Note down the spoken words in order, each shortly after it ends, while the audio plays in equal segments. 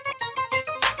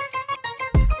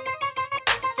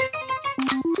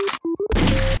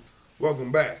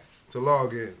Welcome back to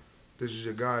Login. This is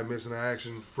your guy missing in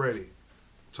action, Freddie.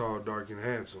 Tall, dark, and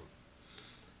handsome.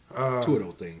 Two of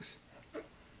those things.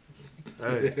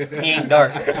 Hey, He ain't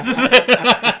dark. I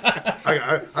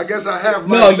guess I have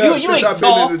No, lightened up you since ain't I've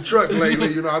tall. been in the truck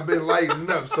lately. I've been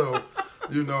lighting up, so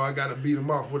I got to beat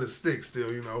him off with a stick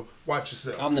still. Watch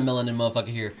yourself. I'm the melanin motherfucker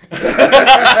here.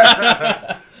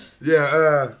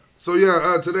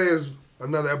 Today is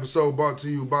another episode brought to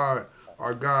you by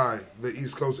our guy, the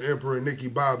East Coast Emperor, Nicky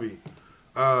Bobby.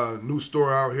 New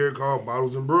store out here called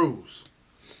Bottles and Brews.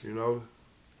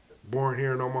 Born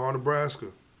here in Omaha, Nebraska.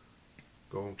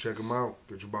 Go check him out.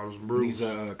 Get your Bottles and Brews. Needs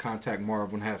to contact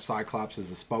Marvin, have Cyclops as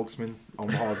a spokesman.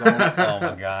 Omaha's own. Oh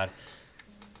my god.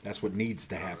 That's what needs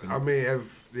to happen. I mean, I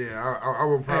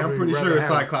would probably. I'm pretty rather sure have,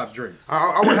 Cyclops drinks.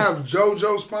 I would have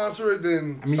JoJo sponsor it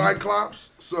than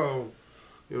Cyclops. So,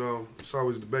 it's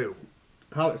always debatable.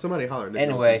 Somebody holler. Nick.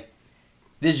 Anyway,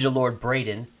 this is your Lord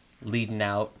Braden leading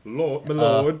out. Lord, my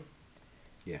lord.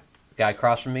 Guy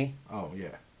across from me. Oh,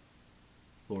 yeah.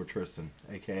 Lord Tristan,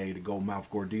 a.k.a. the Gold Mouth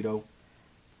Gordito.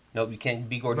 Nope, you can't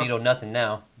be Gordito nothing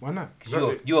now. Why not?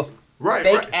 Cause you a Right,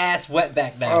 fake right. ass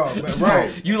wetback now. Oh, man,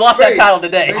 right. You lost Fake. that title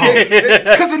today.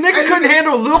 Because the nigga couldn't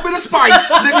handle a little bit of spice.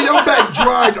 Nigga, your back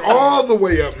dried all the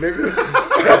way up, nigga.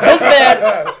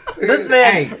 This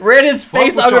man Hey, ran his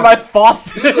face with under y'all. my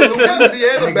faucet. It's a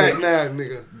Louisiana back now,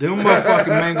 nigga. Them motherfucking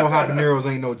mango habaneros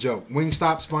ain't no joke.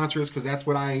 Wingstop sponsors, because that's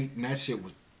what I ate, and that shit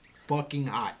was fucking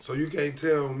hot. So you can't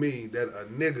tell me that a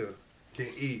nigga can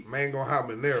eat mango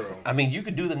habanero. I mean, you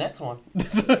could do the next one.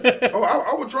 Oh,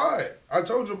 I would try it. I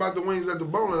told you about the wings at the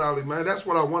bowling alley, man. That's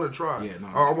what I want to try. Yeah, no.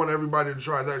 I want everybody to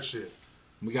try that shit.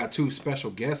 We got two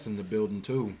special guests in the building,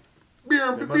 too.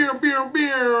 Beer.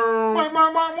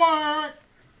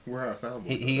 We're our soundboard.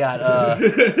 He got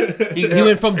he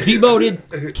went from demoted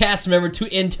cast member to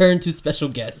intern to special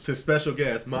guest. To special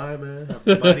guest, my man,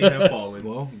 mighty have fallen.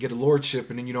 Well, get a lordship,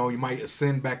 and then, you might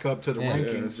ascend back up to the Yeah.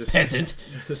 rankings. just- Peasant.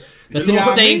 That's You in know the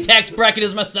what I same mean? tax bracket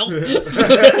as myself.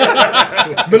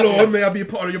 My lord, may I be a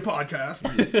part of your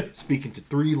podcast? Speaking to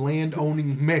three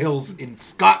land-owning males in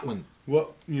Scotland.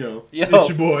 Well, Yo. it's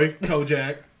your boy,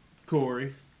 Kojak,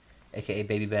 Corey, AKA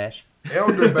Baby Bash.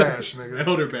 Elder Bash, nigga.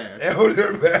 Elder Bash.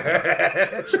 Elder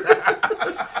Bash.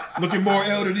 Looking more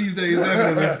elder these days,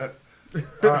 definitely.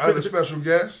 Our other special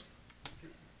guest.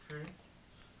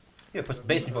 Yeah, put some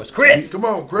bass in your voice. Chris! Come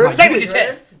on, Chris. Say it with your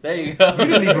chest. There you go. You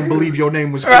didn't even believe your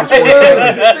name was Chris.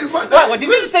 It's my name. What, did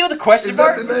you just say with a question Is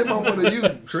that mark? the name I want to use?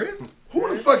 Chris? Who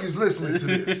the fuck is listening to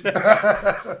this?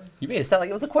 You made it sound like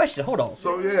it was a question. Hold on.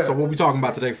 So, yeah. So what we talking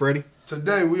about today, Freddie?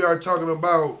 Today we are talking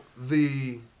about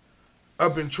the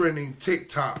up and trending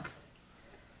TikTok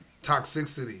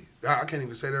toxicity. I can't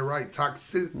even say that right. No,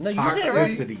 you said it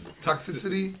right.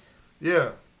 Toxicity. Yeah.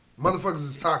 Motherfuckers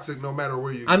is toxic no matter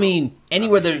where you go. I mean,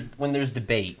 anywhere when there's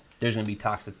debate, there's going to be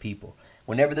toxic people.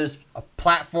 Whenever there's a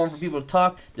platform for people to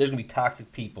talk, there's going to be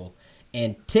toxic people.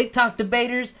 And TikTok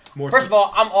debaters, first of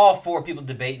all, I'm all for people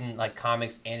debating like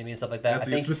comics, anime, and stuff like that. That's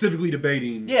I think, specifically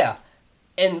debating. yeah.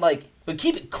 And but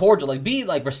keep it cordial. Like, be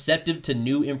receptive to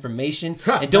new information,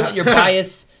 and don't let your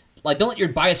bias,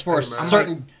 for a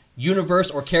certain universe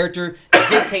or character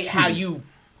dictate how you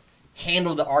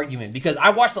handle the argument. Because I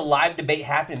watched a live debate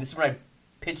happen, and this is when I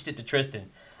pitched it to Tristan.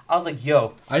 I was like,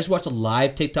 "Yo, I just watched a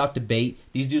live TikTok debate.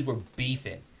 These dudes were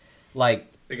beefing, They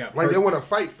got they want to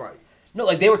fight.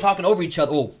 No, they were talking over each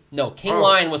other. Oh, no, King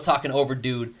Lion was talking over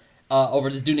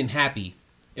this dude named Happy.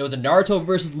 It was a Naruto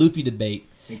versus Luffy debate.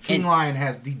 And King Lion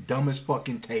has the dumbest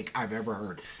fucking take I've ever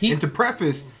heard. And to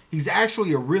preface, he's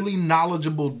actually a really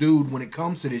knowledgeable dude when it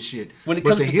comes to this shit. When it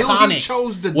comes to comics, he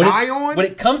chose to die on? When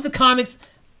it comes to comics,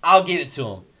 I'll give it to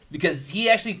him. Because he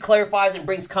actually clarifies and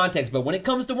brings context. But when it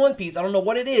comes to One Piece, I don't know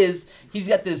what it is. He's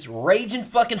got this raging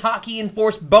fucking hockey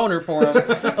enforced boner for him.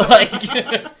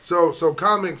 So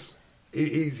comics,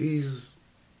 he's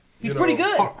pretty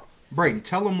good. Brayden,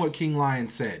 tell him what King Lion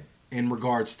said in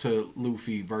regards to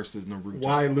Luffy versus Naruto.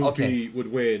 Why Luffy would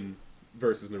win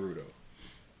versus Naruto.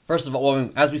 First of all,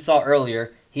 as we saw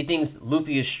earlier, he thinks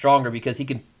Luffy is stronger because he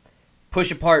can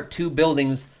push apart 2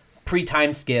 buildings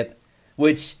pre-time skip,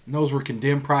 which... And those were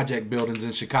condemned project buildings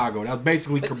in Chicago. That was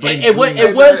basically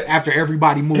it was after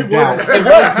everybody moved out.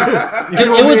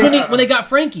 It was when they got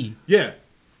Frankie. Yeah.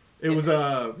 It was,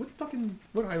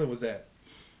 what island was that?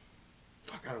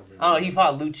 Fuck, I don't remember. Oh, he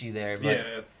fought Lucci there. But Yeah,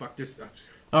 fuck this.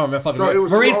 I don't remember. So it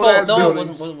was Marineford. No, it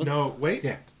buildings. wasn't. No, wait.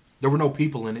 Yeah. There were no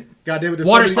people in it. God damn it.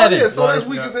 Water 7. Yeah, so that's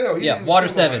weak as hell. Yeah, Water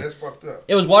 7. That's fucked up.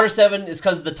 It was Water 7 is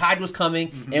because the tide was coming,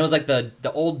 and it was like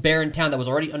the old barren town that was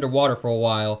already underwater for a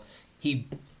while. He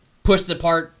pushed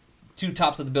apart 2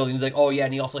 tops of the building. He's like, oh yeah,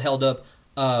 and he also held up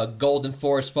Golden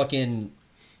Force fucking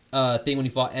thing when he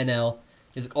fought NL.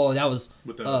 He's like, oh, that was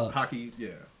with the hockey, yeah.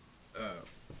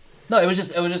 No, it was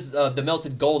just the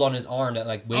melted gold on his arm that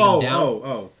like weighed him down.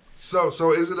 Oh.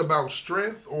 So is it about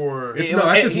strength or? That's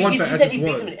just one. He said he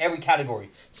beats him in every category.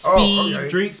 Speed,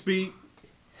 street speed.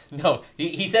 No,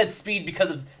 he said speed because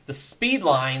of the speed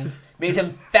lines made him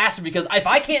faster. Because if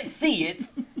I can't see it,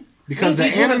 because the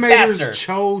he's moving animators faster.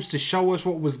 chose to show us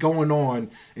what was going on,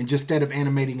 and just instead of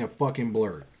animating a fucking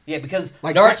blur. Yeah, because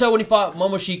Like Naruto that- when he fought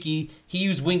Momoshiki, he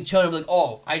used Wing Chun. I'm like,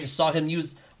 oh, I just saw him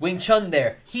use Wing Chun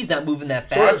there. He's not moving that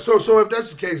fast. So if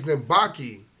that's the case, then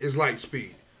Baki is light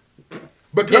speed.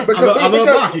 Because I love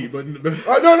hockey, but no,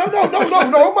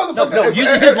 motherfucker. No,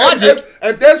 using his logic.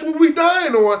 If that's what we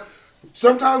dying on,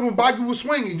 sometimes when Baki was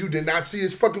swinging, you did not see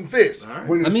his fucking fist. Right.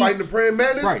 When he was fighting the praying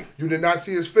mantis, Right. you did not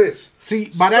see his fist. See,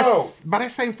 by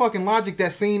that same fucking logic,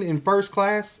 that scene in First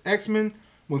Class X-Men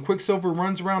when Quicksilver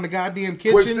runs around the goddamn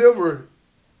kitchen, Quicksilver,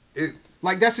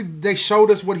 like they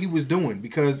showed us what he was doing,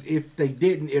 because if they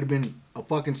didn't, it'd have been a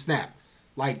fucking snap.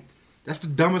 Like that's the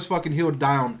dumbest fucking hill to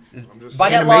die on.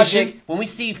 By that Animation? logic, when we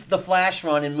see the Flash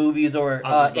run in movies or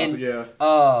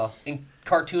in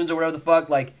cartoons or whatever the fuck,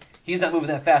 like he's not moving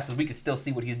that fast because we can still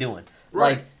see what he's doing.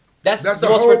 Right. Like that's the the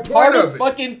most whole point retarded of it.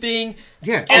 fucking thing.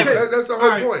 Yeah, ever. Okay, that's the whole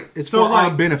Alright. point. it's So, for our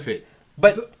like- benefit.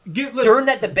 But Look, during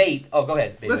that debate, oh, go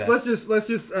ahead. Baby. let's just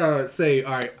say,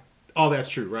 all right, all that's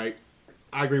true, right?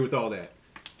 I agree with all that.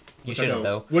 You shouldn't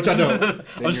though. Which I don't. I'm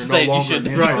just you're saying no you longer shouldn't.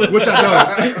 an Right, which I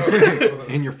don't.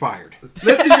 And you're fired.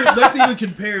 Let's even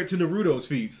compare it to Naruto's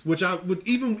feats, which I would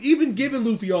even giving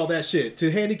Luffy all that shit to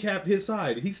handicap his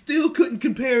side, he still couldn't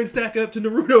compare and stack up to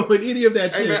Naruto in any of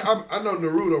that Hey shit. man, I know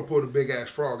Naruto pulled a big ass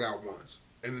frog out once,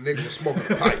 and the nigga was smoking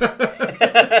a pipe.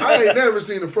 I ain't never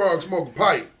seen a frog smoke a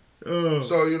pipe. So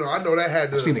I know that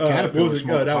had to. I've seen a what caterpillar was it?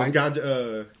 smoke That was pipe.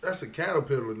 ganja. That's a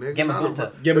caterpillar, nigga.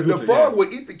 Gamabunta. The Gamabunta, frog yeah.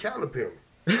 would eat the caterpillar.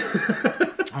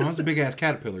 Oh, that's a big ass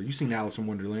caterpillar. You seen Alice in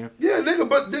Wonderland? Yeah, nigga,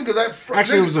 but nigga, that frog.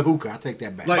 Actually, it nigga, was a hookah. I take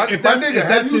that back. Like, my if that's- nigga, if have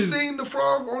that's you his- seen the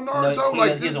frog on No, Naruto? he Like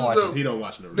doesn't this is watch a it. He don't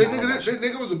watch Naruto. This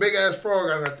nigga was a big ass frog,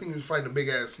 and I think he was fighting a big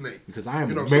ass snake. Because I am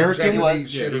Some American. Japanese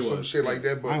was. shit Yeah, or he some was. shit like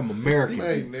that. But I am American.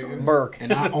 Hey, nigga. Merc.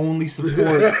 And I only support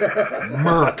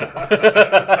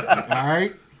America. All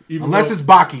right? Even Unless though- it's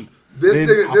Baki. This then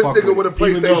nigga, I'll this fuck nigga with a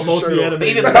Even though PlayStation most of the shirt on. But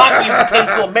even animators, Baki came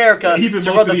to America even to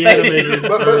most run of the the thing.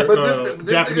 animators, But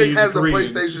this Japanese nigga has a and Korean.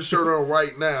 PlayStation shirt on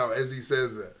right now as he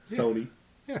says that. Sony.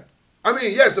 Yeah. I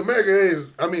mean, yes,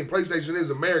 PlayStation is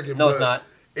American. No, but it's not.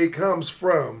 It comes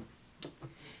from.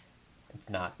 It's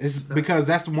not. It's because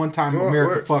that's the one time Well,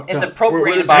 America where- fucked It's up.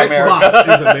 appropriated by Xbox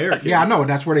America. is American. Yeah, I know. And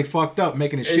that's where they fucked up,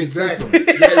 making a shit Exactly.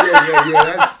 system. Yeah.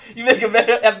 That's You make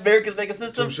have Americans make a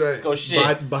system? Touche. Let's go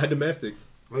shit. by domestic.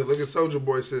 look at Soldier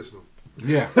Boy system.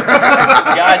 Yeah.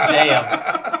 God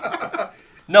damn.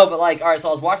 No, but like, all right. So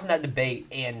I was watching that debate,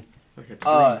 and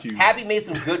Happy made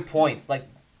some good points, like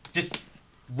just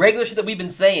regular shit that we've been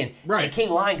saying. Right. And King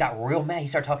Lion got real mad. He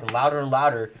started talking louder and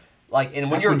louder. Like, and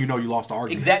when That's you're when you know you lost the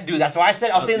argument. exact, dude. That's why I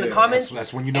said. I'll say in the Yeah, comments.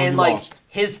 that's when you know and you like, lost.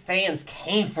 his fans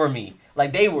came for me.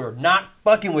 Like they were not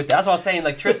fucking with that. That's what I was saying.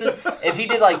 Like Tristan, if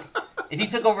he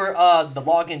took over the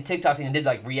login TikTok thing and did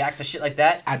like react to shit like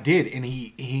that. I did, and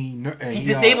he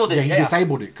disabled it, Yeah, he yeah.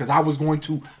 disabled it because I was going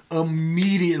to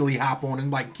immediately hop on and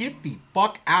like get the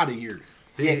fuck out of here.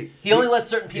 He only lets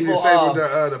certain He people. disabled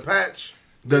the patch.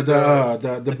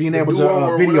 The being able duo to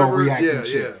or video whatever. react Yeah, and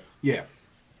shit. Yeah.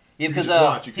 Yeah, because just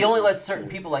watch, you he can't only do lets certain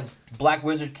people like Black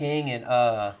Wizard King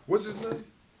and What's his name?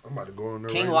 I'm about to go on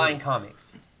there. King right Lion now.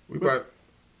 Comics. We about.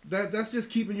 That's just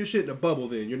keeping your shit in a bubble.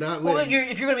 Then you're not Well, letting.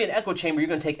 if you're gonna be an echo chamber, you're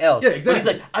gonna take L's. Yeah, But he's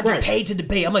exactly. like, I get Right. paid to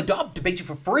debate. I'm like, I'll debate you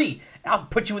for free. I'll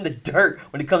put you in the dirt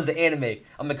when it comes to anime.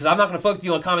 I'm like, because I'm not gonna fuck with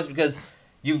you on comments because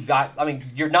you're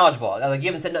knowledgeable. Like you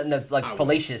haven't said nothing that's like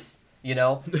fallacious. You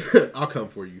know? I'll come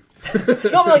for you.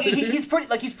 No, but like he's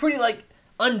pretty like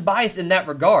unbiased in that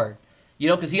regard. You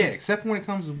know, because Yeah, except when it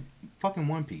comes to fucking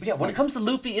One Piece. when it comes to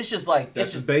Luffy, it's just like That's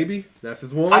it's his just. baby. That's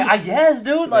his one. I guess,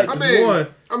 dude. Like, I Just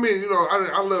one. mean,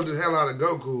 I love the hell out of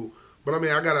Goku, but I mean,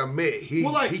 I gotta admit, he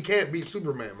can't beat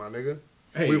Superman, my nigga.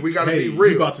 Hey, we gotta be You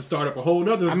real. about to start up a whole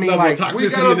nother I mean, level like, of We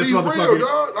toxicity gotta in be this real, motherfucker.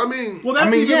 dog. I mean, Well, that's I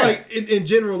mean, even yeah. like in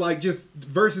general, like just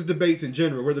versus debates in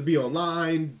general, whether it be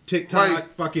online, TikTok, Like,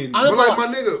 fucking. I don't but like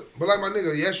my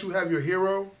nigga, yes, you have your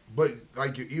hero, but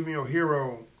like even your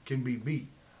hero can be beat.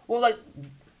 well, like,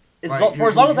 Like, for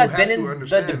as long as you I've been have to in the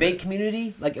understand debate that.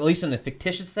 community, like at least in a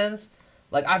fictitious sense,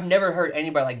 like I've never heard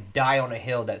anybody like die on a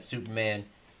hill that Superman,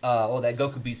 that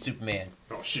Goku beats Superman.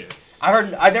 Oh shit!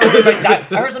 I never heard like die.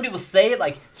 I heard some people say it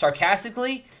like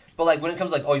sarcastically, but like when it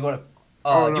comes to, like, oh, you want to,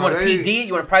 Oh, you no, want to they- PD it,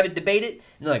 you want to private debate it,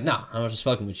 and they're like, nah, I'm just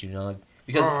fucking with you, you know, like,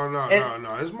 Because Oh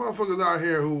no. There's motherfuckers out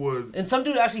here who would. And some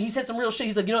dude actually, he said some real shit.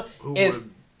 He's like, Who if would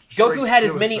Goku straight had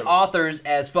as kill many himself. authors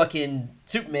as fucking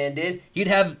Superman did, he'd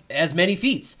have as many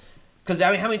feats. Because,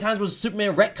 I mean, how many times was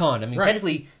Superman retconned? I mean, Right.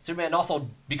 technically, Superman also,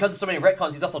 because of so many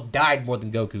retcons, he's also died more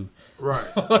than Goku. Right.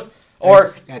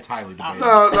 Or, That's highly debatable.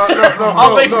 No. I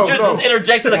was waiting for Tristan's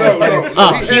interjection. Like,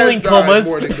 No, he has healing died comas.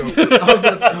 more than Goku. I was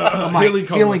just, I'm like, healing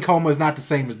coma. healing coma is not the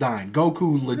same as dying.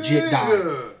 Goku legit died.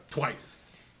 Yeah. Twice.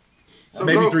 So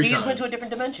Maybe Goku, 3 He times. just went to a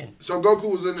different dimension. So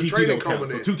Goku was in the GT training don't coma count,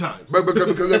 so then. 2 times. But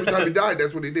because every time he died,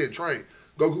 that's what he did, train.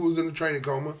 Goku was in the training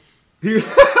coma. He-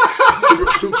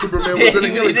 Superman was in the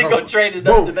He healing did coma. go train in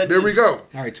another Boom, dimension. there we go.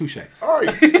 All right, touche. All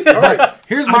right.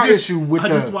 Here's my just- issue with I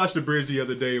the. just watched the bridge the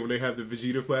other day when they have the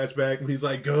Vegeta flashback, and he's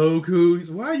like, Goku, he's,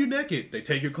 why are you naked? They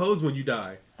take your clothes when you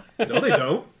die. No, they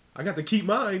don't. I got to keep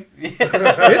mine. In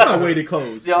my weighted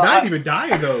clothes. Yo, Not I- even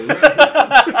die in those.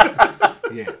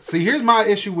 Yeah. See, here's my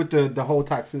issue with the whole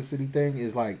toxicity thing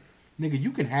is like, nigga,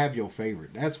 you can have your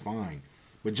favorite. That's fine.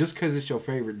 But just because it's your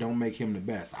favorite don't make him the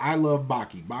best. I love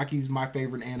Baki. Baki's my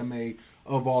favorite anime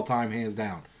of all time, hands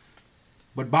down.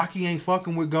 But Baki ain't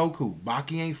fucking with Goku.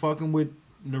 Baki ain't fucking with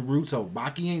Naruto.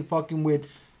 Baki ain't fucking with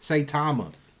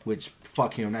Saitama. Which,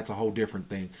 fuck him, that's a whole different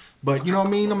thing. But, you know what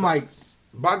I mean? I'm like,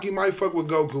 Baki might fuck with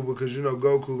Goku because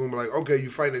Goku gonna be like, okay, you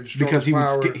fighting at the strongest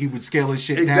because power. he would scale his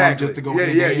shit down Exactly. just to go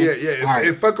Yeah. All right.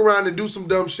 If fuck around and do some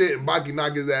dumb shit and Baki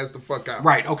knock his ass the fuck out.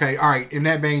 Right, okay, all right. In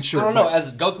that vein, sure. I don't know. but-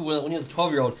 As Goku, when he was a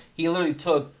 12-year-old, he literally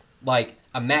took, like,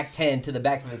 a Mac 10 to the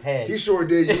back of his head. He sure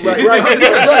did. You right. He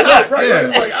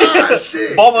was like, ah,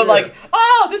 shit. Bulma like,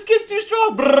 oh, this kid's too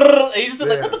strong. Brrr. And he just said,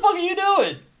 like, Yeah. what the fuck are you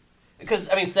doing? Because,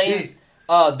 I mean, Saiyans,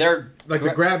 they're Like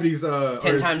the gravity's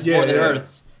 10 times more than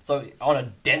Earth's. So on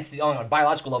a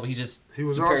biological level, he's just He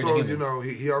was superior to also,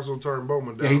 humans. he also turned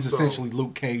Bulma down. Yeah, he's so, essentially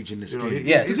Luke Cage in this game.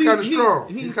 Yes. he's kind of strong.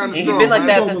 He's kind of he's strong. been like man.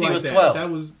 that Bulma since he was that. 12. That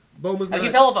was Bulma's Like, not. he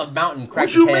fell off a mountain, cracked What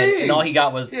his you head, mean? and all he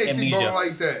got was Yeah, see amnesia. Bulma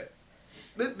like that.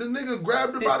 The nigga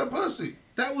grabbed her by the pussy.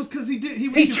 That was because he did. He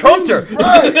was He confused. trumped her.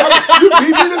 Right.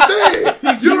 He didn't say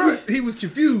it. He was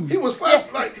confused. He was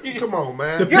slapped. Like, come on,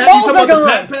 man. The Your pat, you balls talking are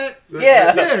about the gone. pat?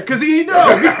 Yeah. Yeah, because he didn't know.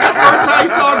 That's the first time he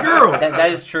saw a girl.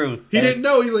 That is true. He didn't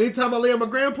know. He's like, anytime I lay on my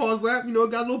grandpa's lap, it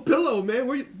got a little pillow, man.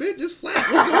 Where you, bitch, it's flat.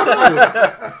 What's going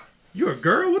on? You a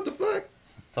girl? What the fuck?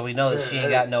 So we know that she ain't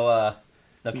got no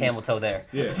camel toe there.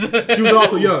 Yeah. She was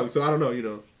also young, so I don't know,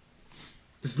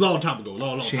 This is a long time ago.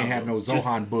 Long She time ain't have ago. no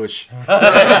Zohan Bush.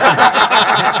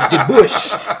 the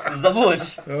Bush.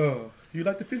 Zabush. Oh, you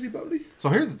like the fizzy bubbly? So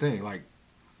here's the thing, like,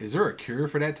 is there a cure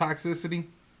for that toxicity?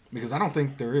 Because I don't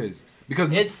think there is. Because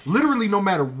It's- literally no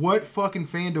matter what fucking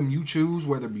fandom you choose,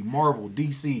 whether it be Marvel,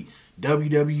 DC,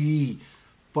 WWE,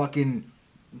 fucking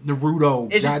Naruto,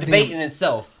 It's just goddamn- debate in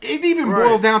itself. It even Right.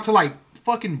 boils down to like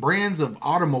fucking brands of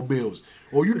automobiles.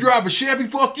 Or you drive a Chevy,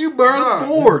 fuck you, bro. Nah,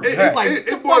 Ford. It, Like, it,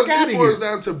 the it, boils, fuck out it of boils here.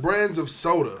 down to brands of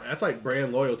soda. That's like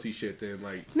brand loyalty shit. Then,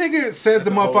 like, Nigga said the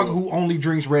That's a motherfucker whole- who only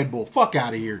drinks Red Bull. Fuck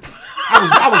out of here.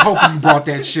 I was hoping you brought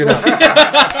that shit up.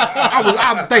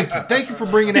 Thank you for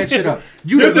bringing that shit up.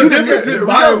 there's a difference in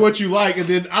buying really, what you like, and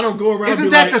then I don't go around. Isn't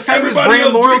be that like, the same as everybody brand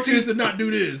else drink loyalty? this and not do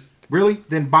this. really?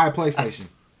 Then buy a PlayStation.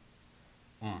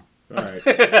 All right,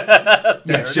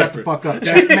 Yeah, shut the fuck up.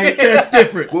 That's that's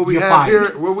different. What we You're have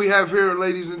fired. here,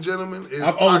 ladies and gentlemen, is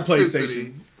I've owned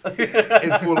toxicity PlayStations.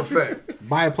 in full effect.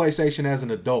 Buy a PlayStation as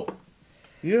an adult.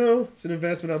 It's an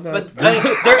investment. I'm not. But there is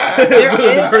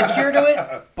a cure to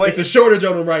it, but it's a shortage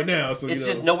on them right now. So it's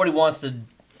just nobody wants to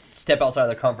step outside of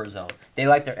their comfort zone. They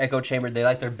like their echo chamber. They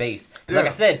like their bass. 'Cause Like Yeah.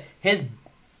 I said, his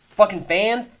fucking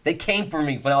fans, they came for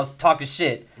me when I was talking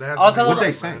shit. They have All to 'cause I be was What they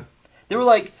like- saying? They were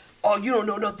like, "Oh, you don't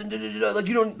know nothing. Da, da, da, da. Like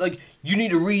you don't like. You need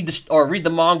to read read the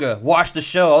manga, watch the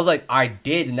show." I was like, "I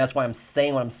did, and that's why I'm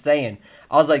saying what I'm saying."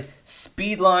 I was like,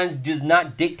 "Speed lines does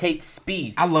not dictate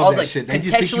speed." I love was that like, shit. They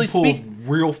just think you contextually pull speak-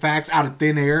 real facts out of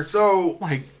thin air. So,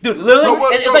 Like, Dude, literally, So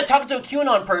what- it's so- like talking to a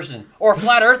QAnon person or a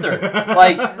flat earther.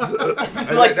 Like,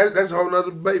 like that's a whole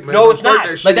nother debate, man. no, Don't it's start not.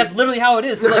 that Like, shit. that's literally how it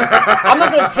is. 'Cause, like, I'm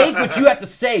not going to take what you have to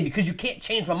say because you can't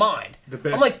change my mind. The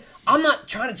best- I'm like, I'm not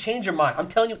trying to change your mind. I'm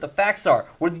telling you what the facts are.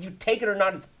 Whether you take it or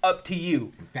not, it's up to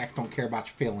you. facts don't care about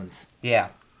your feelings. Yeah.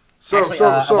 So, Actually, so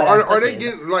I'm gonna are ask they this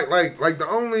getting like the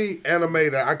only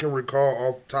anime that I can recall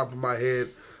off the top of my head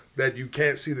that you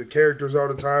can't see the characters all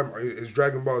the time is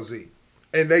Dragon Ball Z,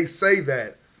 and they say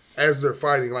that as they're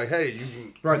fighting, like, hey, you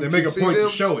can Right, you they make can a see point to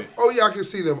them. show it. Oh yeah, I can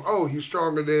see them. Oh, he's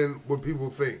stronger than what people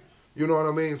think. You know what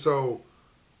I mean? So,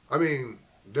 I mean,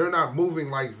 they're not moving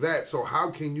like that. So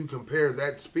how can you compare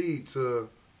that speed to,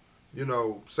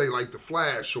 say like the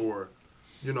Flash or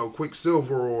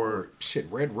Quicksilver or shit,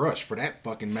 Red Rush for that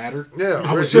fucking matter. Yeah,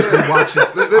 I was just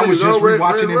rewatching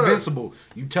Red Invincible. Rush.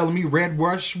 You telling me Red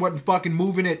Rush wasn't fucking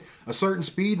moving at a certain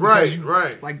speed? Right.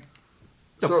 Like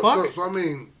the fuck. So I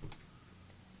mean,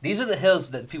 these are the hills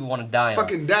that people want to die on.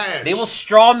 Fucking Dash. They will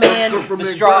straw man the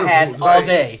Straw Hats all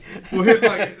day. Well, here's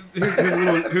a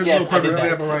little perfect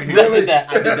example right here. I did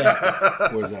that.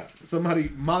 What was that? Somebody,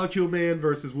 Molecule Man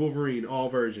versus Wolverine, all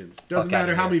versions. Doesn't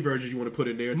matter how many versions you want to put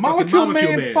in there. It's Molecule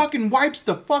Man fucking wipes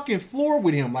the fucking floor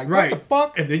with him. Like, what the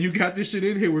fuck? And then you got this shit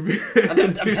in here with me.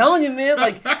 I'm telling you, man.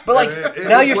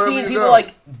 Now you're seeing people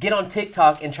get on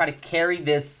TikTok and try to carry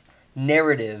this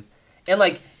narrative. And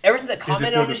ever since I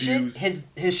commented on this shit,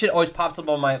 his shit always pops up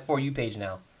on my For You page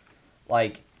now.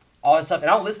 All this stuff.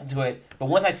 And I'll listen to it. But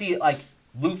once I see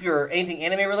Luffy or anything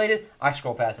anime related, I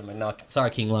scroll past him. No, sorry,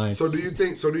 King Lion. So do you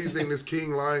think this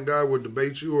King Lion guy would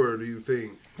debate you, or do you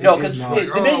think no? Because the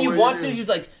minute you want to, he's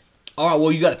like, all right,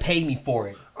 well, you got to pay me for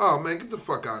it. Oh man, get the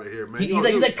fuck out of here, man.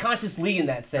 He's like Conscious Lee in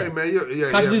that sense. Hey man,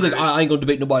 Conscious Lee's like, I ain't gonna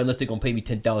debate nobody unless they gonna pay me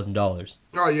 $10,000.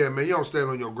 Oh yeah, man, you don't stand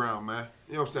on your ground, man.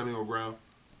 You don't stand on your ground.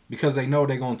 Because they know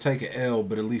they're gonna take an L,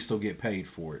 but at least they'll get paid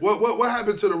for it. What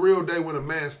happened to the real day when a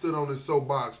man stood on his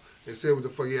soapbox and said what the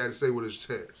fuck he had to say with his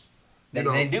chest?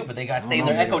 They do, but they gotta stay in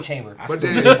their echo chamber. But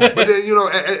then, at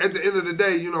the end of the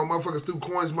day, motherfuckers threw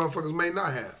coins motherfuckers may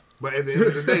not have. But at the end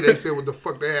of the day, they said what the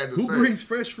fuck they had to say. Who brings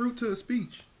fresh fruit to a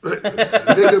speech?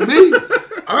 Nigga, me.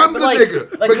 I'm the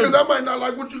nigga. Because I might not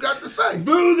like what you got to say.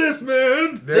 Boo this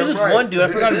man. There's this one dude, I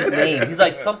forgot his name. He's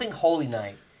like something Holy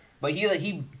Knight. But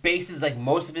he bases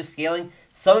most of his scaling.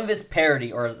 Some of it's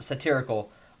parody or satirical,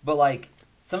 but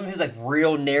some of his like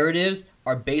real narratives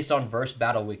are based on Verse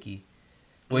Battle Wiki,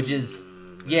 which is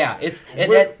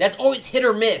that's always hit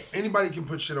or miss. Anybody can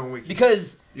put shit on Wiki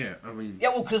because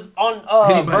because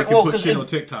on anybody can put shit on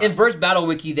TikTok. In Verse Battle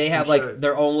Wiki, they have like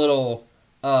their own little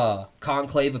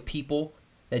conclave of people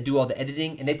that do all the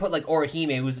editing, and they put like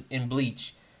Orihime, who's in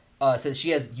Bleach, says she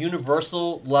has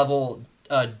universal level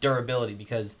durability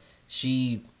because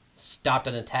she stopped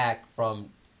an attack from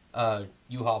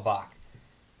Yuha Bach.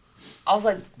 I was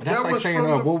like, but that's like saying,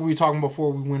 what were we talking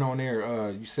before we went on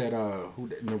there? You said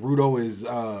Naruto is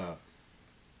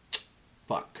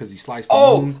because he sliced the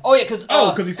moon. Oh yeah, because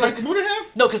he sliced the moon in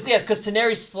half. No, because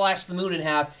Taneri slashed the moon in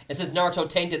half and says Naruto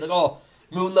tainted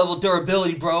moon level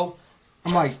durability, bro.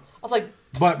 I was like,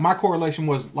 but my correlation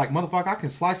was like, motherfucker, I can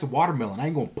slice a watermelon. I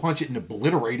ain't gonna punch it and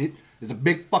obliterate it. There's a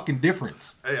big fucking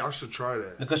difference. Hey, I should try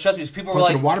that. Because trust me, people punching were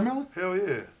like, a watermelon? Hell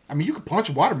yeah. I mean, you can punch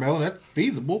a watermelon. That's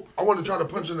feasible. I want to try to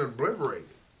punch it and obliterate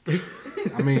it.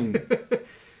 I mean,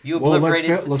 you obliterate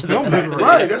it. Let's film it.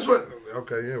 Right, that's what.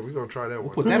 Okay, yeah, we're gonna try that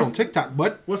one. Put that on TikTok,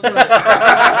 bud. What's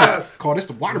that? Call this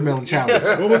the watermelon challenge.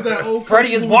 What was that old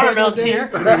Freddy is watermelon tier.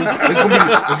 There's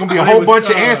gonna be a whole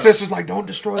bunch of ancestors like, don't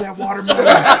destroy that watermelon.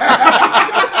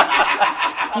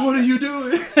 What are you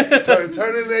doing?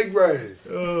 Turn in their grave.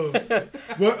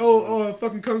 What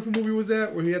fucking Kung Fu movie was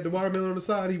that? Where he had the watermelon on the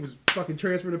side, he was fucking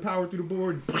transferring the power through the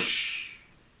board. And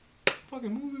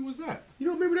fucking movie was that? You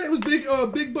don't remember that? It was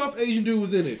big buff Asian dude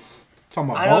was in it.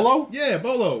 Talking about Bolo? Yeah,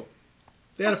 Bolo.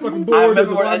 They had a fucking board. There's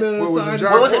a watermelon on the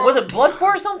side. Was it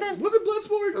Bloodsport or something? Was it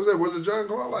Bloodsport? Was it John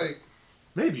Claw?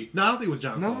 Maybe. No, I don't think it was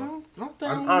John Claw. No, I don't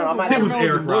think it was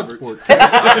Eric Roberts.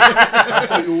 I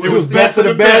tell you what, it was best of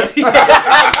the best.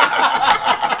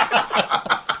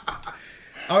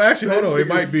 Oh, actually, hold on. It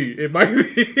might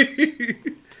be.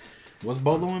 Was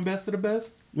Bolo in Best of the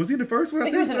Best? Was he in the first one? I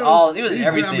think he was in all. He was in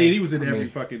everything. I mean, he was in every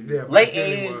fucking late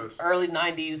 80s, early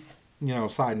 90s. You know,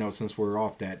 side note, since we're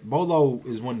off that, Bolo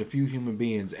is one of the few human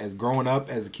beings. As growing up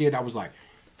as a kid, I was like,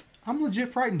 I'm legit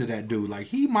frightened of that dude. Like,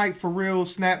 he might for real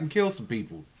snap and kill some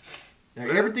people. Like,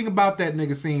 everything about that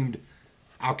nigga seemed,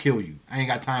 I'll kill you. I ain't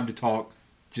got time to talk.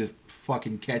 Just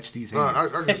fucking catch these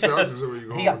hands. I can see where you're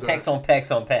going. He got pecs on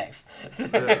pecs on pecs.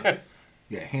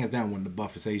 Yeah, hands down one of the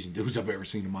buffest Asian dudes I've ever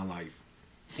seen in my life.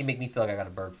 He make me feel like I got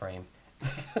a bird frame.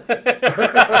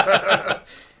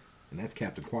 And that's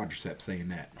Captain Quadriceps saying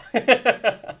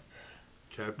that.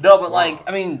 No, but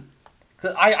I mean,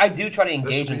 cause I do try to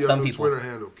engage with some people. Twitter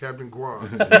handle, Captain Quad.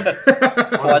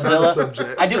 Quadzilla.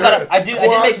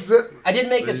 I did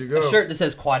make a shirt that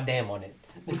says Quad Damn on it.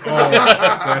 Oh,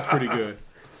 that's pretty good.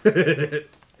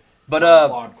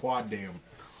 But Quad Damn.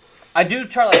 I do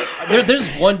try there's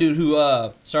one dude who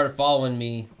started following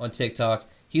me on TikTok.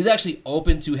 He's actually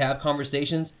open to have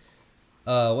conversations.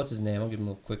 What's his name? I'll give him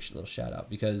a quick little shout out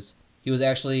because he was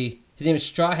actually his name is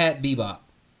Straw Hat Bebop.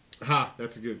 Ha,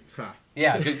 that's a good ha.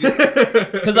 Yeah,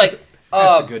 because that's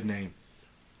a good name.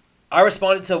 I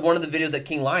responded to one of the videos that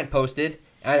King Lion posted,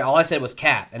 and all I said was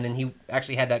 "cap," and then he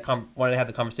actually had wanted to have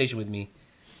the conversation with me.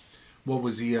 What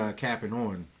was he capping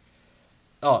on?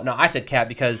 Oh no, I said cap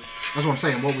because That's what I'm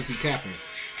saying. What was he capping?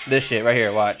 this shit right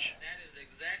here. Watch, That is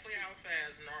exactly how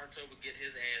fast Naruto would get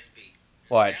his ass beat.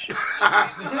 watch.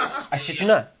 I shit you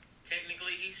not.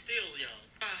 Technically, he still young.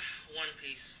 One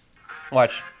Piece.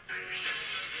 Watch.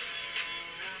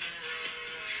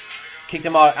 Kicked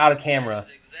him out of camera.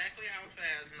 That's exactly how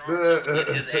fast Naruto would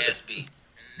get his ass beat.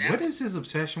 And What that- is his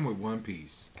obsession with One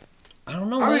Piece? I don't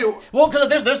know. I man. mean- Well,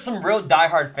 because there's some real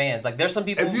diehard fans. Like there's some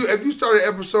people. If you started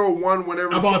episode 1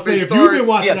 whenever I'm about to they say, if started, you've been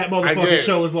watching Yeah, that I motherfucking guess.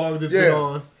 show as long as it's Yeah. been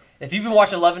on, If you've been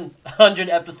watching 1,100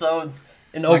 episodes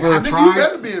in Like, over, I think tried- you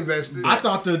better be invested. I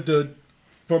thought the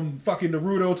from fucking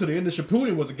Naruto to the end of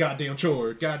Shippuden was a goddamn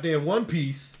chore. Goddamn One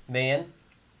Piece. man,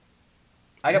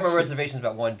 I got my reservations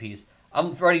about One Piece.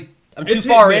 I'm too It's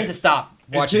far hit in miss. to stop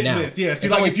It's watching hit now. and miss. Yeah, see,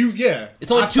 It's like only, if you, yeah. it's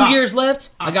only I 2 stopped. years left.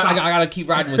 I I stopped. gotta keep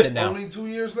riding with it now. Only 2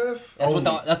 years left. That's what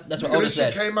that's what Nigga, Oda this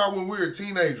shit said. came out when we were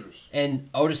teenagers. And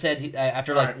Oda said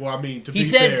after All like right, well, I mean, to he be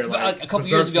said fair, like, a couple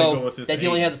years Berserk's been ago going since that the he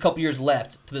only has a 80s. couple years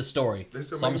left to the story. They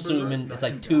still So I'm making assuming Berserk? it's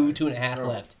like No, two and a half no.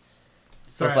 left.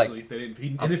 So it's like Sadly, they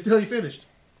didn't, and it's still he finished.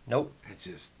 nope. It's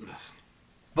just.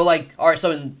 But like, all right,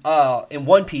 so in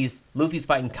One Piece, Luffy's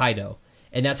fighting Kaido,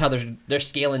 and that's how they're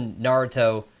scaling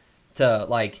Naruto to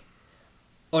like,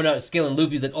 oh no, scaling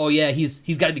Luffy's like, oh yeah, he's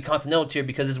got to be continental tier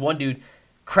because this one dude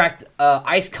cracked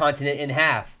ice continent in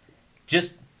half.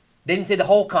 Just they didn't say the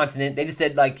whole continent; they just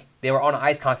said like they were on an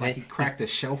ice Like continent. he cracked a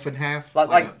shelf in half.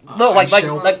 Like a no, ice like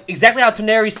shelf? exactly how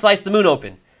Toneri sliced the moon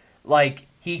open. Like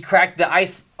he cracked the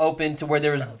ice open to where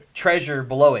there was treasure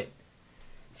below it.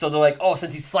 So they're like, oh,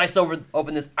 since he sliced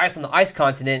open this ice on the ice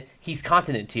continent, he's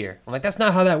continent tier. I'm like, that's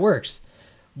not how that works.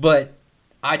 But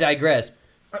I digress.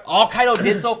 All Kaido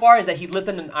did so far is that he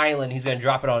lifted an island. He's going to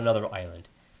drop it on another island.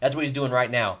 That's what he's doing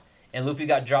right now. And Luffy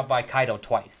got dropped by Kaido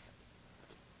twice.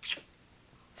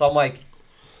 So I'm like,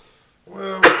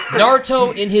 Well,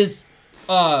 Naruto in his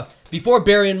before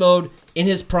Baryon mode in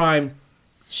his prime,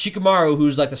 Shikamaru,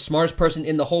 who's like the smartest person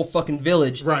in the whole fucking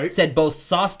village, Right. said both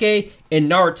Sasuke and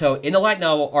Naruto in the light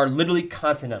novel are literally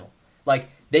continental. Like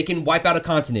they can wipe out a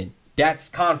continent. That's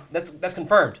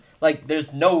confirmed. Like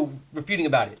there's no refuting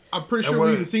about it. I'm pretty And sure what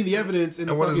we is- even seen the evidence in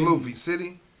the and what is fucking. Luffy?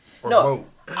 City or No. boat?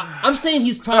 I'm saying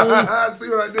he's probably See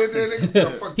what I did there, nigga? No,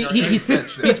 fuck y'all. he's- I ain't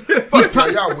catch that. he's Fuck pro-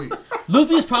 y'all, y'all weak.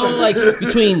 Luffy's probably like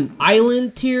between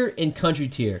island tier and country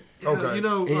tier. Okay. You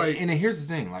know, And, like and then here's the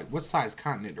thing: like, what size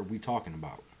continent are we talking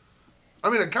about? I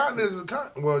mean, a continent is a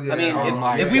continent. Well, yeah. I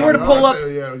mean, if we were to pull up-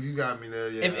 yeah, you got me there.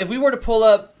 Yeah. If we were to pull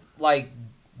up like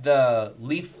the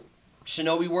Leaf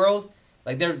Shinobi world,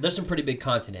 like there's some pretty big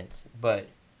continents, but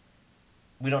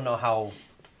we don't know how.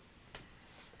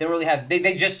 They don't really have.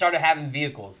 They just started having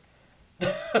vehicles,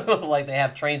 like they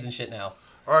have trains and shit now.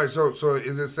 All right, so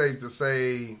is it safe to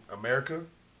say America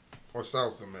or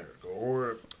South America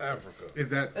or Africa? is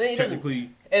that I mean, it doesn't- technically?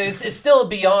 And it's still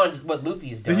beyond what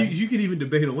Luffy's So done. you could even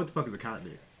debate on what the fuck is a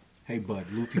continent. Hey, bud,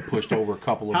 Luffy pushed over a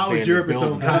couple of How is abandoned Europe its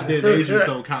own buildings. continent, Asia its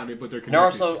own continent, but they're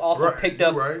connected? Naruto also Right, picked you're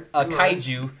up right, a you're right.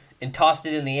 kaiju and tossed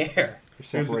it in the air. They're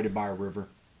separated by a river.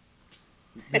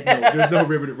 There's no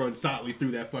river that runs solidly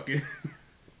through that fucking.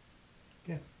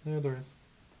 Yeah, there is.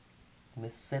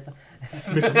 Mississippi.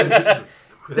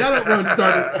 That don't run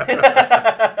started.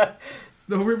 There's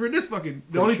no river in this fucking.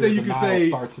 The only thing you can Nile say,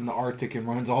 starts in the Arctic and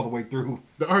runs all the way through.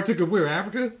 the Arctic of where?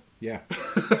 Africa? Yeah,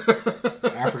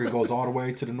 Africa goes all the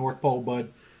way to the North Pole, bud.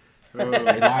 Uh,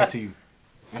 They lied to you.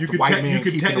 That's you the could, white man you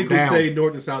could keeping them technically down. say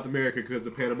North and South America because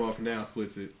the Panama Canal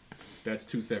splits it. That's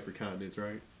two separate continents,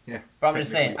 right? Yeah. But I'm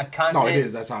just saying, a continent. No, it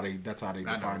is. That's how they define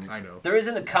it. I know. There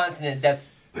isn't a continent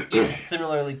that's even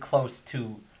similarly close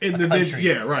to In a the country.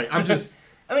 yeah, right. I'm just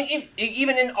I mean,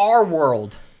 even in our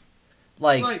world,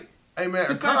 like, like Hey man,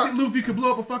 the a fact that con- Luffy could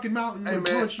blow up a fucking mountain hey and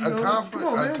man, punch, you a, know, conf- come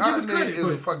on, a man, give us continent credit. is a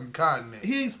But fucking continent.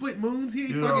 he ain't split moons. He ain't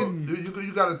You know, fucking.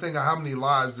 you got to think of how many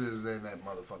lives is in that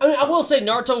motherfucker. I mean, I will say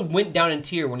Naruto went down in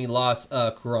tier when he lost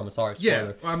Kurama. Sorry,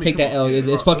 spoiler. Yeah, I mean, Take come that on, L.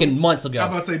 yeah. It's fucking months I'm ago.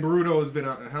 about to say Boruto has been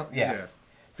Yeah. Figure it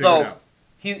So out.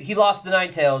 he lost the Nine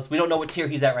Tails. We don't know what tier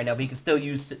he's at right now, but he can still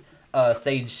use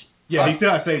Sage Yeah, he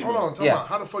still has Sage Hold Mode. on, talk Yeah. about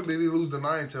how the fuck did he lose the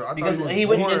Nine Tail? I because thought he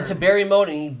went born- into Berry mode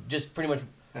and he just pretty much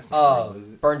That's not real, is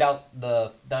it? burned out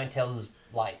the Nine Tails'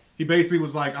 life. He basically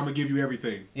was like, "I'm gonna give you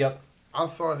everything." Yep. I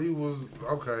thought he was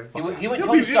okay. He went It'll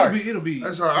Tony be, Stark. it'll be.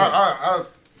 That's all right. I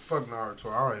fuck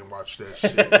Naruto. I don't even watch that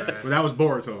shit, man. Well, that was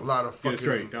Boruto. A lot of Get fucking, it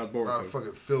straight. That was a lot of Boruto.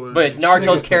 fucking fillers. But and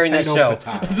Naruto's Nigga, carrying that show.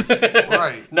 potato. shit.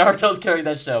 Right. Naruto's carrying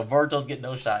that show. Boruto's getting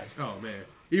no shine. Oh man.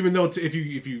 Even though if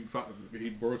you thought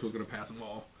Boruto was gonna pass them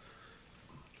all.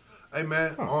 Hey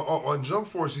man, on Jump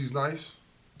Force he's nice.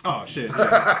 Oh shit.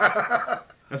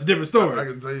 That's a different story. I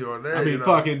can tell you on there. I mean, you know.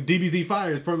 fucking DBZ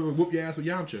Fire is probably gonna whoop your ass with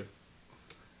Yamcha.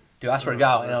 Dude, I swear to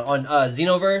God, on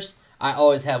Xenoverse, I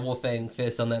always have Wolfang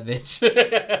Fist on that bitch.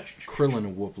 Krillin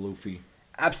and whoop Luffy.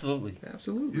 Absolutely.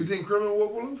 Absolutely. You think Krillin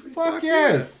whoop Luffy? Fuck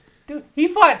yes. Dude, he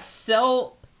fought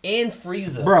Cell and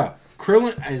Frieza. Bruh,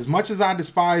 Krillin, as much as I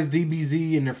despise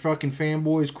DBZ and their fucking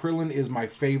fanboys, Krillin is my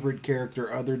favorite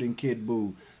character other than Kid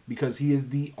Buu because he is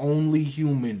the only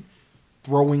human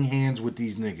throwing hands with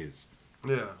these niggas.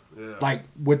 Yeah, yeah. Like,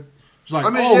 with. It's like, I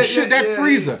mean, oh yeah, shit, yeah, that's yeah,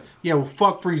 Frieza. Yeah, well,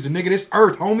 fuck Frieza, nigga. This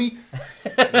Earth, homie.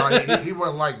 No, he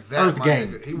wasn't like that. Earth my gang.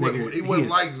 nigga. He nigga. wasn't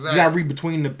like that. You gotta read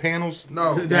between the panels.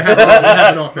 No, That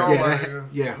happened off no, camera. my Yeah, nigga.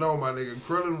 yeah. No, my nigga.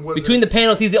 Krillin was Between the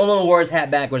panels, he's the only one who wears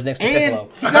hat backwards next to And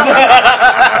Piccolo.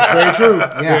 Very true.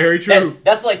 Yeah. Very true.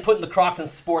 That's like putting the Crocs in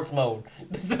sports mode.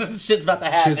 Shit's about to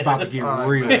happen. Shit's about to get All right,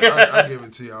 real. man, I give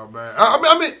it to y'all, man.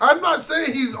 I mean, I'm not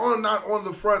saying he's not on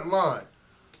the front line,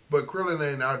 but Krillin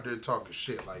ain't out there talking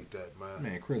shit like that, man.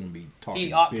 Man, Krillin be talking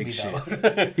He ought to big be, shit.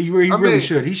 though. He I really mean-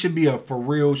 should. He should be a for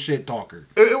real shit talker.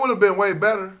 It would have been way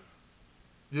better,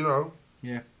 you know.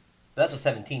 Yeah. That's what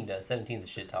 17 does. 17's a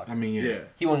shit talker. I mean, yeah. Yeah.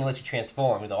 He wouldn't let you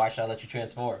transform. He's like, why should I let you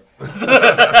transform?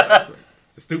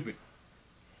 It's stupid.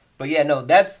 But yeah, no,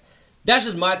 that's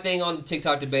just my thing on the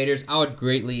TikTok debaters. I would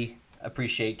greatly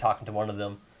appreciate talking to one of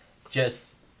them.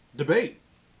 Just Debate.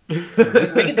 we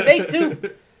can debate too.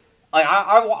 Like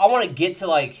I want to get to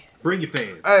like Bring your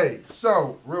fans. Hey,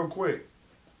 so real quick,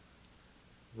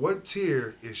 what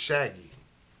tier is Shaggy?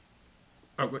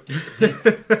 Oh, wait.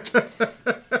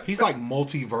 He's like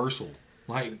multiversal.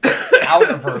 Like, out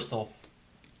reversal.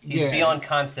 He's Yeah. beyond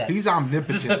concept. he's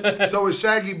omnipotent. So is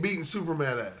Shaggy beating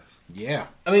Superman ass? Yeah.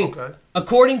 I mean, Okay.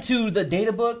 according to the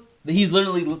data book, he's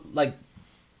literally like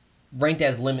ranked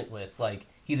as limitless. Like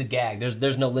he's a gag.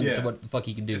 There's no limit to Yeah. what the fuck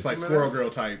he can do. It's like Squirrel Girl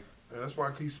type. Yeah, that's why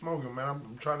I keep smoking, man.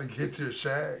 I'm trying to get to the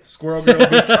Shag. Squirrel Girl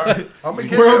beats, I'm gonna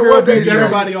get Squirrel there Girl one day, beats Shag.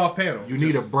 everybody off panel. You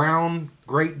need a brown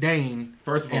Great Dane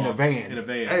First of all, in a van. In a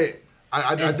van. Hey,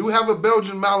 I do have a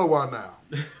Belgian Malinois now.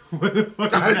 What the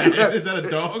fuck is that? Is that a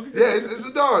dog? Yeah, it's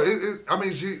a dog. I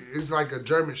mean, it's like a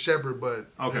German Shepherd, but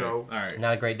Okay. you know, All right.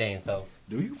 Not a Great Dane, so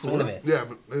Do you? swing and a miss. yeah,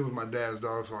 but it was my dad's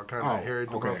dog, so I kind of Oh, inherited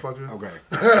the okay. motherfucker.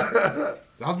 Okay.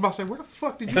 I was about to say, where the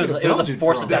fuck did you It was- get it was a Belgian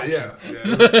forced from? Yeah, adoption.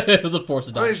 yeah. It was a forced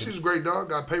I mean, adoption. she's a great dog.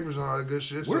 Got papers and all that good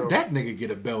shit. Where'd so, that nigga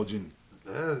get a Belgian?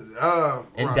 In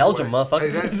right Belgium, away. motherfucker.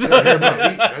 Hey,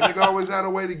 that nigga always had a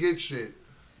way to get shit.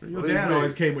 Your Believe dad me.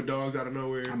 always came with dogs out of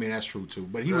nowhere. I mean, that's true too.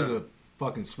 But he was a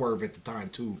fucking swerve at the time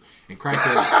too. And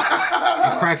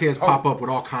crackheads pop up with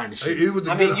all kind of shit. He was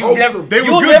a I mean, good you never, wholesome. They were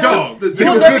you'll good never, dogs. They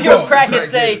You'll were never good hear a dogs. crackhead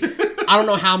say, "I don't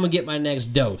know how I'm gonna get my next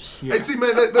dose." Hey, see,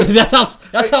 man, That's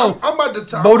how. I'm about to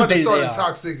start motivated they a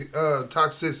are.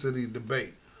 toxicity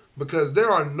debate because there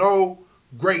are no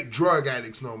great drug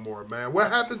addicts no more, man.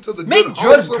 What happened to the Make good,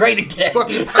 drugs wholesome great again.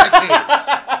 fucking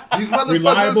crackheads? These Reliable,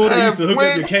 motherfuckers they used have to hook up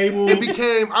went your cable. and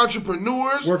became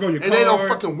entrepreneurs, Work on your and they don't car.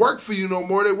 fucking work for you no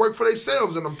more. They work for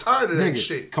themselves, and I'm tired of that Nigga,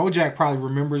 shit. Kojak probably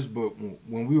remembers, but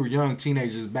when we were young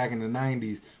teenagers back in the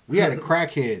 90s, we had a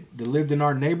crackhead that lived in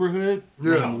our neighborhood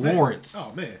Yeah. named Lawrence.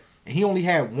 Oh man. And he only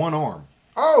had one arm.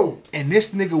 Oh, And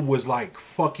this nigga was like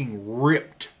fucking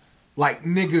ripped. Like,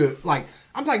 nigga, like,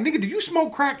 I'm like, nigga, do you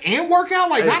smoke crack and work out?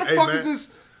 Like, Hey, how the hey, fuck man. is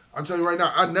this? I'm telling you right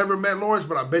now, I never met Lawrence,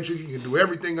 but I bet you he can do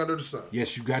everything under the sun.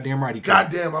 Yes, you goddamn right he could.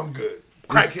 Goddamn, I'm good.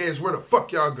 Crackheads, where the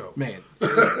fuck y'all go? Man,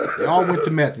 they all went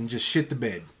to meth and just shit the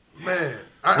bed. Man,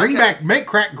 Bring I back, make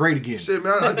crack great again. shit,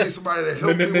 man. I need somebody to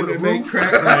help me with a Make roof.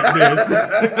 crack like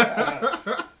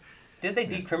this. Did they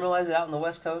decriminalize it out in the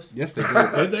West Coast? Yes, they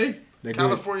did. Did they? They did.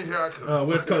 California, here I come.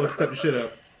 West Coast, step your shit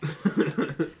up.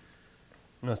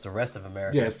 No, it's the rest of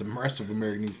America. Yes, the rest of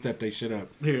America needs to step their shit up.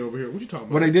 Here, over here. What you talking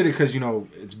about? Well, they did it because,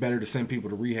 it's better to send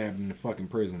people to rehab than to fucking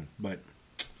prison. But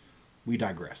we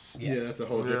digress. Yeah, that's a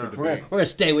whole Yeah. different We're debate. gonna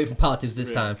stay away from politics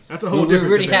this time. That's a whole we different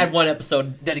already debate. had one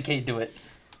episode dedicated to it.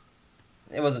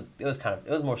 It was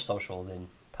more social than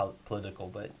political,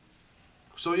 but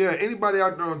So yeah, anybody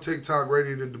out there on TikTok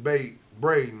ready to debate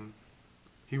Braden,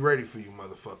 he ready for you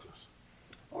motherfuckers.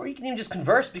 or you can even just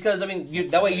converse because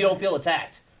that way you don't feel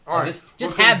attacked. All right, Just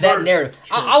we'll have that converse. narrative.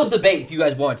 I'll debate if you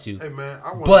guys want to. Hey man,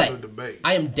 I want But to debate.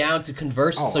 I am down to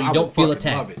converse Oh, so you I don't would feel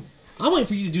fucking love attacked. it. I'm waiting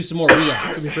for you to do some more It took me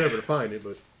reacts. forever to find it,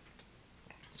 but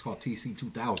It's called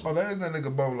TC2000. Oh, that is that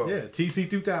nigga Bolo. yeah, TC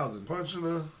 2000. Punching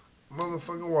a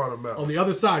motherfucking watermelon. On the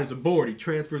other side is a board. He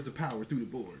transfers the power through the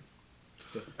board.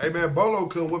 Hey man, Bolo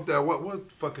couldn't whip that.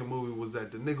 What fucking movie was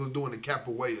that? The nigga was doing the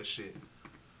capoeira shit.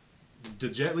 The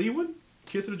Jet Li one?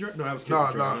 Kiss of the Dragon? No, that was Kiss No, of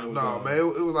the Dragon. That was, man.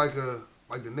 It was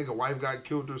like the nigga wife got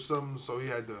killed or something, so he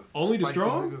had to Only the fight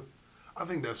Strong? nigga. I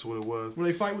think that's what it was. When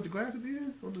they fight with the glass at the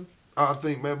end? On the... I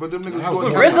think, man. But them niggas That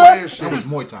was doing RZA? Thai shit. That was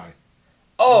Muay Thai.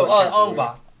 Oh,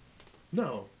 Ongba.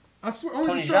 No. I swear, only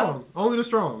Tony the strong. Only the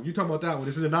strong. You talking about that one?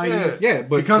 It's in the 90s. Yeah,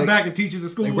 but he comes they- back and teaches the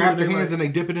school. They wrap their and hands like, and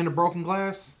they dip it in a broken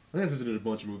glass. That's just in a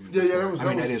bunch of movies. Yeah, that was. I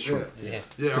mean, that is true. Yeah.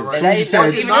 Yeah, Cause right. And that, you that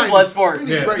was said- even in Bloodsport.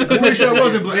 Yeah, Right. Pretty sure it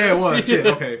wasn't. Yeah, it was. Shit.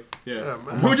 Okay. Yeah. Yeah,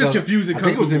 man. We were just confusing. I Kung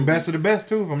think it was Fu in movies. Best of the Best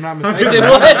too, if I'm not It mistaken.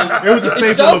 was. It was a It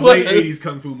staple so of late was. 80s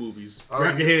kung fu movies. All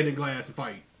Wrap right. your hand in glass and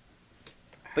fight.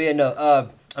 But yeah, no.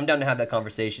 I'm down to have that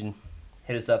conversation.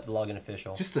 Hit us up, the Login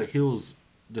Official. Just the hills,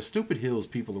 the stupid hills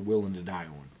people are willing to die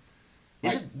on.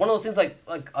 It's just one of those things like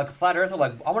a flat earther.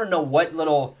 Like, I want to know what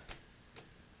little.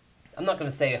 I'm not going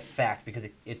to say a fact because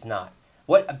it's not.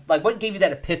 What gave you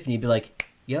that epiphany? Be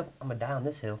like, yep, I'm gonna die on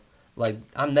this hill. Like,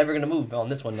 I'm never gonna move on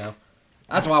this one now.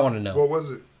 That's what I want to know. What was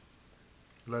it?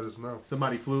 Let us know.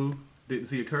 Somebody flew, didn't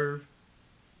see a curve.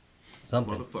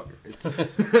 Something. Motherfucker.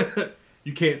 It's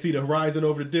You can't see the horizon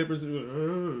over the dippers.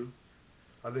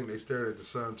 I think they stared at the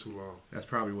sun too long. That's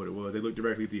probably what it was. They looked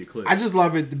directly at the eclipse. I just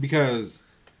love it because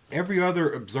every other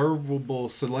observable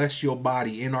celestial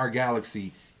body in our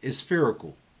galaxy is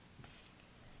spherical.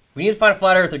 We need to find a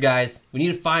flat earther, guys. We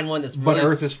need to find one that's But really,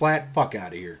 Earth is flat. Fuck out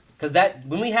of here. because that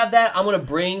when we have that, I'm gonna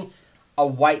bring a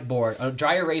whiteboard, a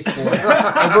dry erase board,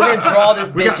 and we're gonna draw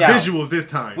this we bitch got out. visuals this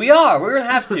time. We are. We're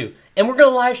gonna have to, and we're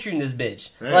gonna live stream this bitch.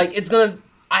 Hey. Like, it's gonna.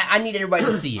 I need everybody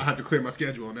to see I it. have to clear my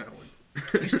schedule on that one.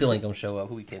 You still ain't gonna show up.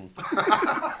 Who we kidding?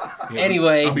 Yeah,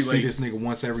 Anyway, I'll be We see late. this nigga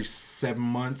once every 7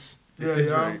 months. Yeah, That's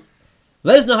yeah. right.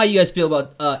 let us know how you guys feel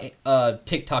about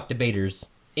TikTok debaters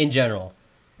in general.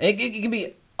 And it can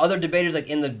be other debaters like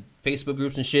in the Facebook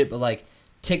groups and shit, but like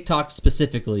TikTok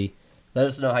specifically. Let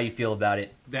us know how you feel about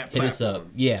it. That Hit us up.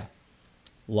 platform. Yeah.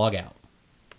 Log out.